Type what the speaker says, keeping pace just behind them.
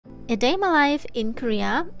A day in my life in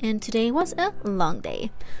Korea, and today was a long day.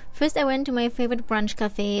 First I went to my favorite brunch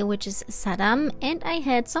cafe, which is Sadam, and I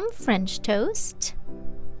had some French toast.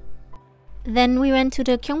 Then we went to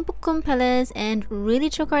the Gyeongbokgung Palace and really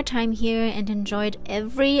took our time here and enjoyed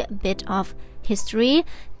every bit of history.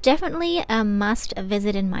 Definitely a must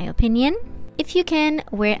visit in my opinion. If you can,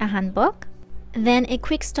 wear a hanbok. Then a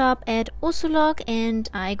quick stop at Osulok and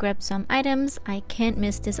I grabbed some items. I can't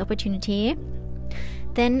miss this opportunity.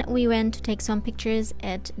 Then we went to take some pictures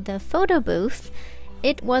at the photo booth.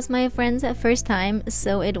 It was my friend's first time,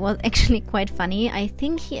 so it was actually quite funny. I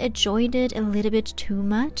think he enjoyed it a little bit too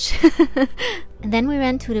much. And then we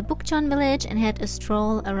went to the Bukchon village and had a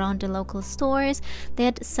stroll around the local stores. They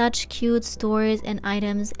had such cute stores and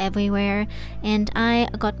items everywhere. And I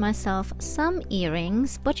got myself some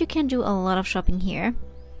earrings, but you can do a lot of shopping here.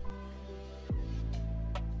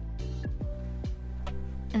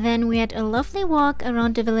 Then we had a lovely walk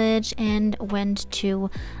around the village and went to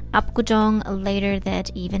Apgujeong later that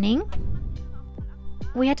evening.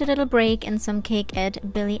 We had a little break and some cake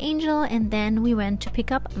at Billy Angel, and then we went to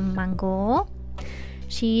pick up Mango.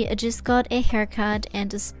 She just got a haircut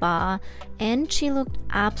and a spa, and she looked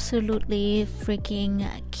absolutely freaking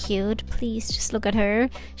cute. Please just look at her.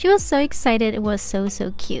 She was so excited. It was so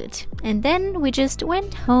cute. And then we just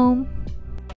went home.